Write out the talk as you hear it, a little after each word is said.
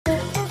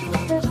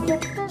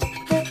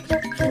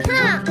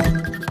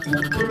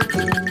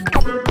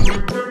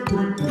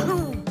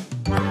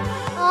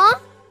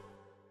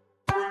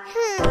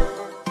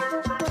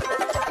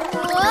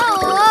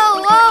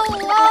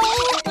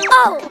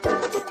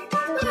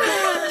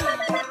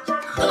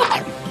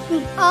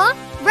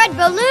red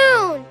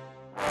balloon.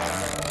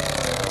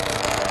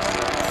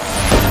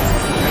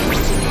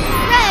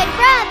 Red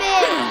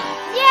rabbit.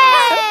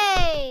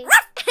 Yay!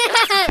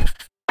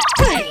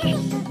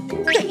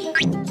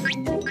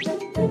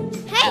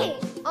 Hey,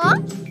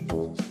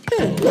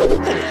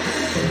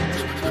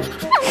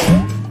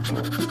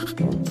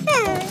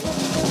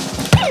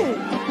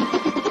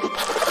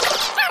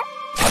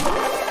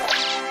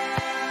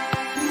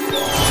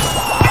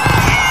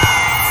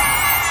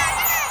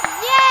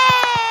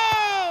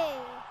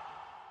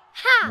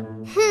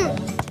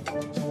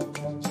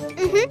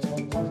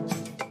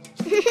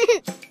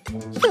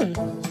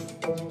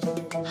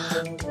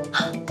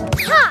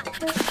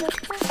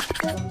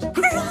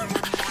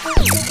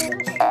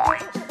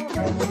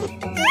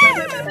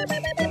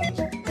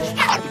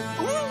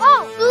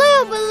 oh,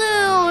 blue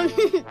balloon.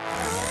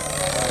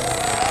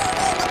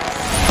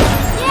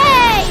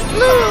 Yay,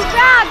 blue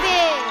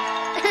rabbit.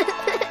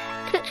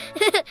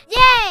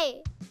 Yay.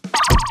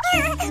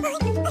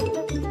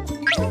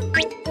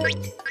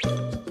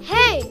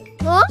 Hey,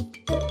 huh?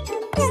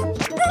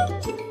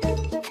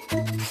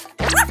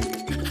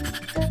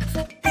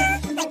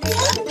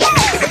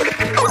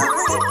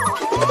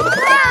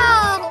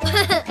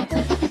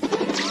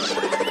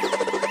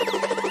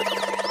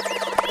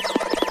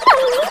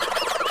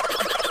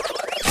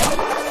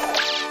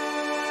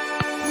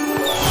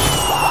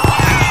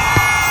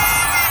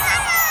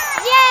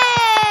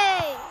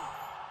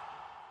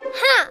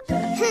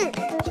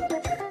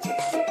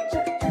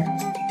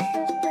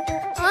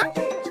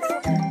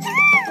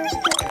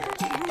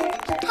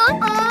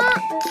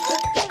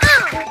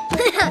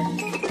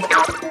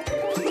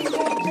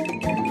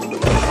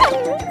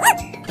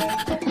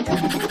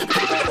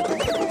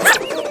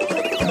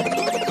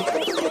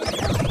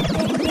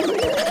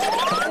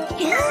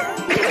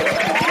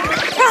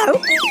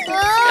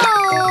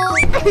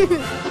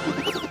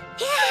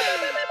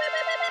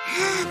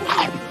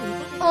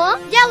 Oh,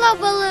 yellow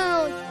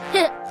balloon.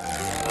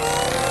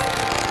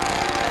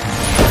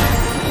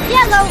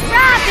 Yellow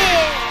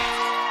rabbit.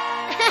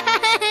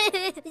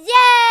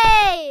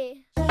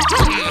 Yay!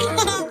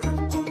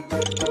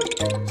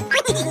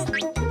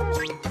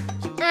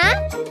 Huh?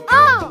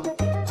 Oh.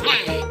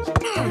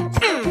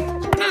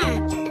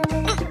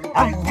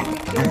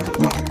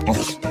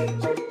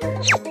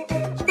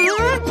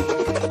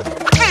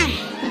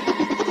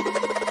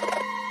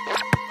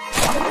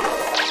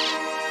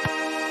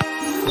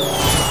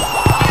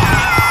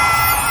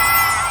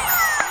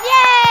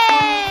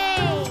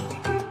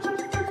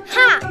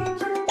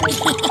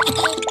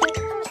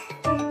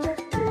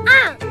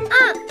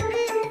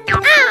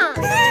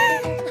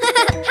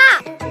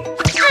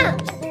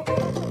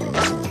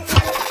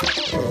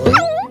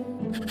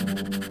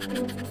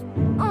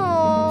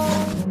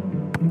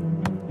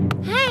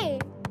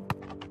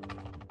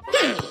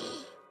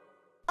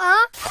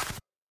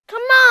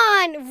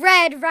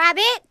 Red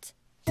rabbit.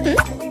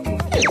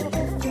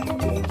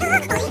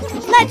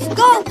 Let's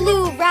go,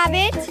 blue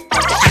rabbit.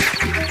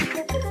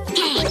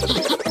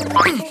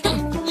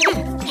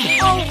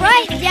 All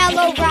right,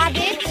 yellow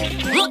rabbit.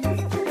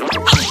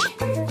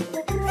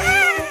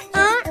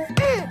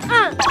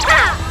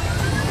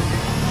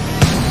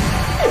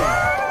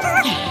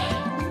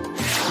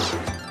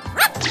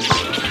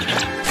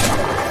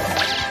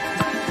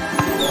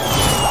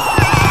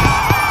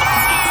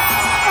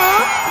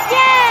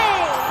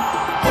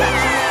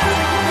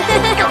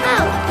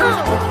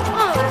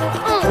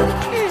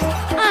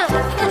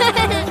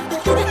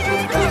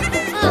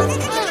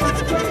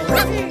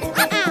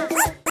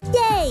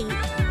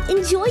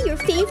 Enjoy your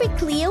favorite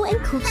Cleo and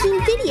Cuquin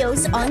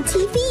videos on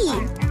TV.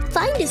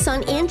 Find us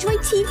on Android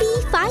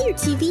TV, Fire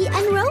TV,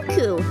 and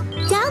Roku.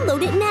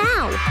 Download it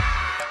now.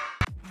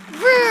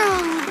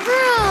 Vroom,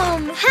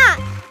 vroom, ha!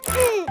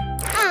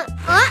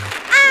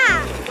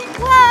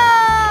 Whoa!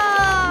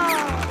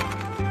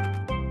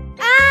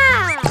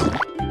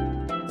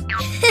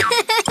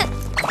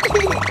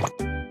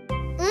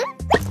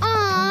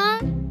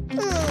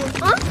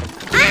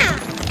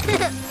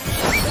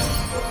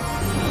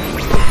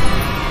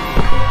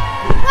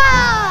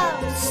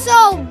 So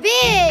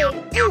big!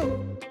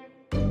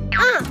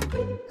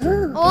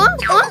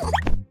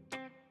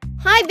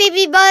 Hi,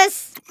 baby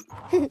bus!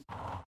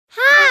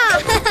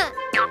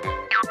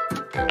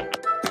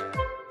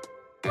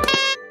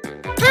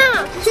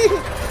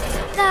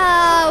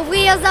 The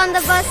wheels on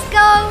the bus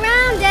go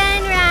round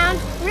and round,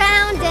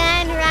 round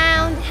and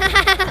round.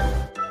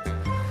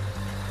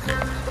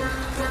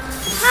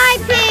 Hi,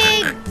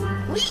 pig!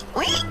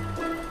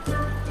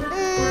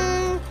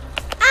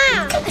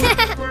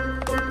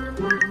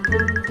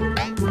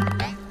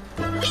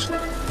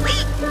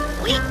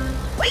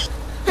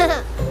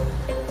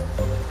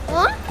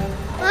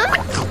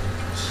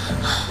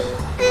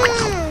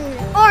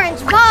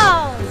 Orange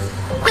balls!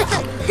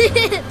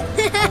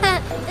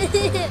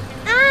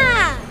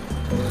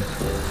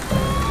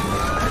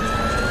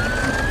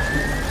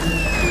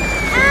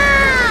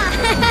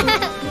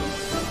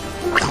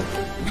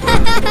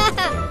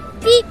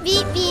 Beep,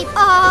 beep, beep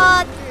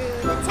all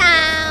through the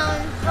town.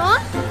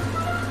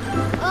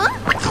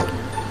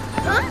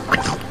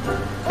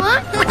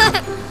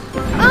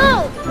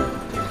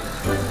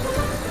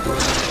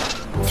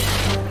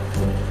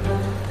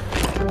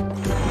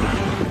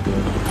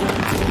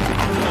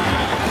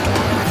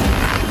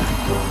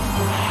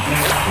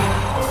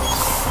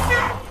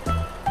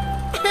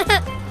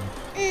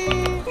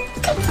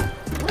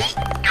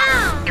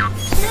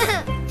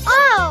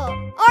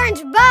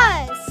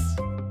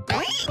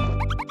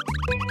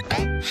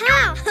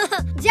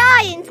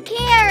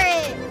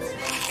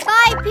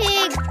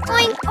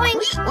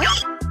 oink,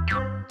 oink.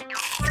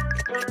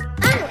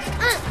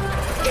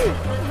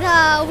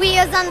 The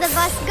wheels on the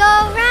bus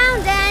go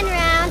round and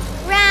round,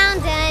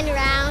 round and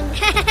round.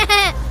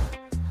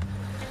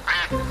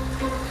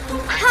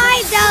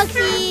 Hi,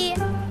 Ducky.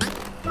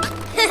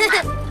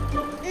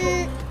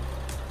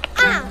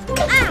 Ah,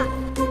 ah.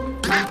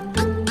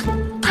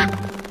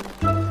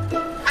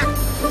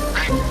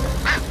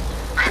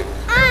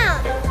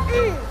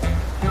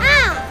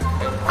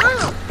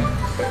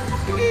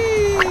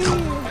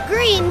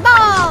 Green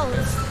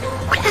balls!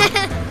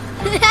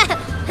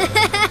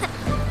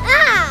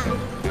 Ah!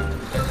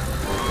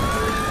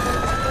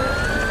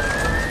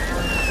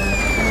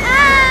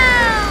 Ah!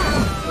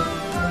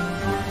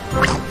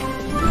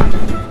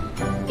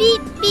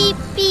 Beep, beep,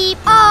 beep,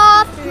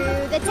 all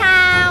through the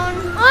town.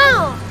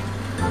 Oh!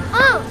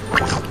 Oh!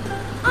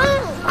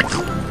 Oh!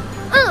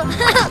 Oh!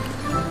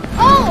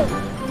 Oh!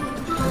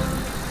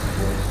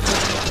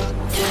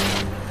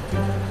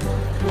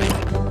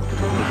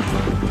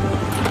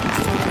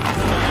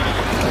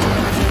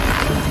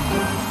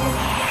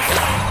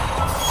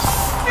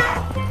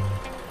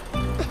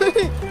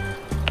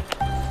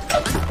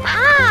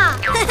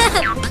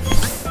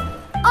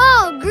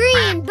 Oh,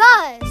 green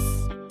bus!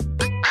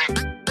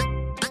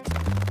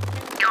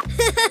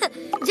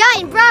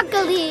 Giant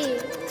broccoli!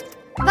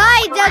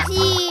 Bye,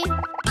 Ducky!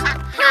 Ha!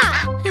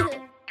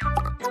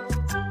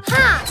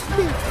 Ha!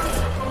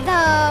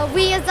 The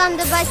wheels on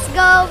the bus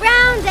go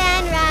round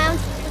and round,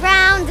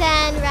 round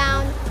and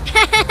round.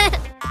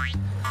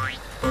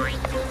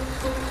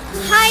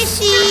 Hi,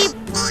 sheep!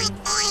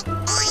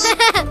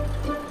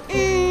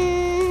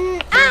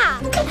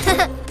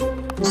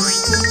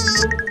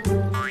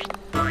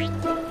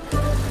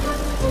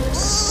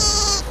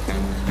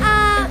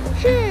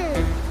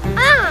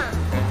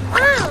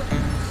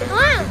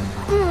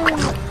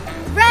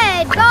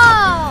 Red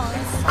balls!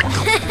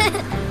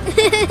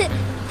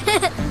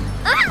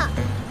 Ah!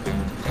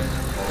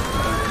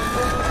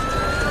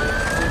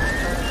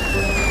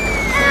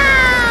 Ah!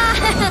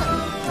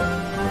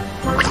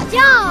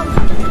 Jump!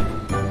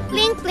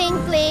 Clink, clink,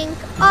 clink,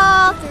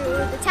 all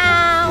through the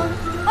town.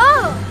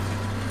 Oh!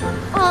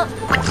 Oh!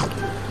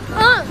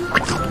 Oh! Oh!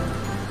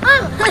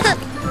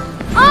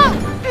 Oh!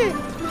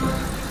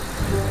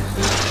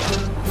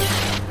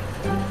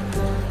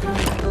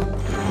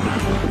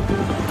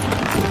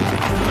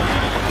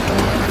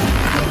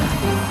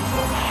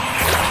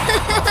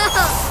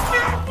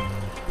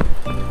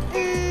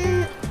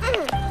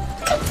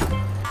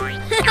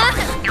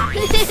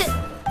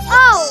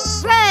 Oh,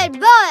 red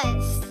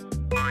bus!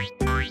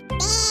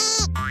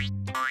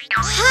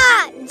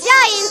 Ha!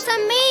 Giant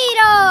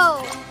tomato!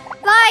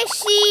 Bye,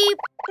 sheep!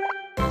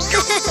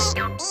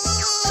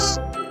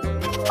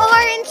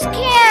 Orange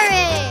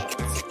carrot!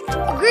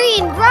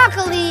 Green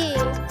broccoli!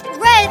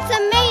 Red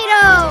tomato!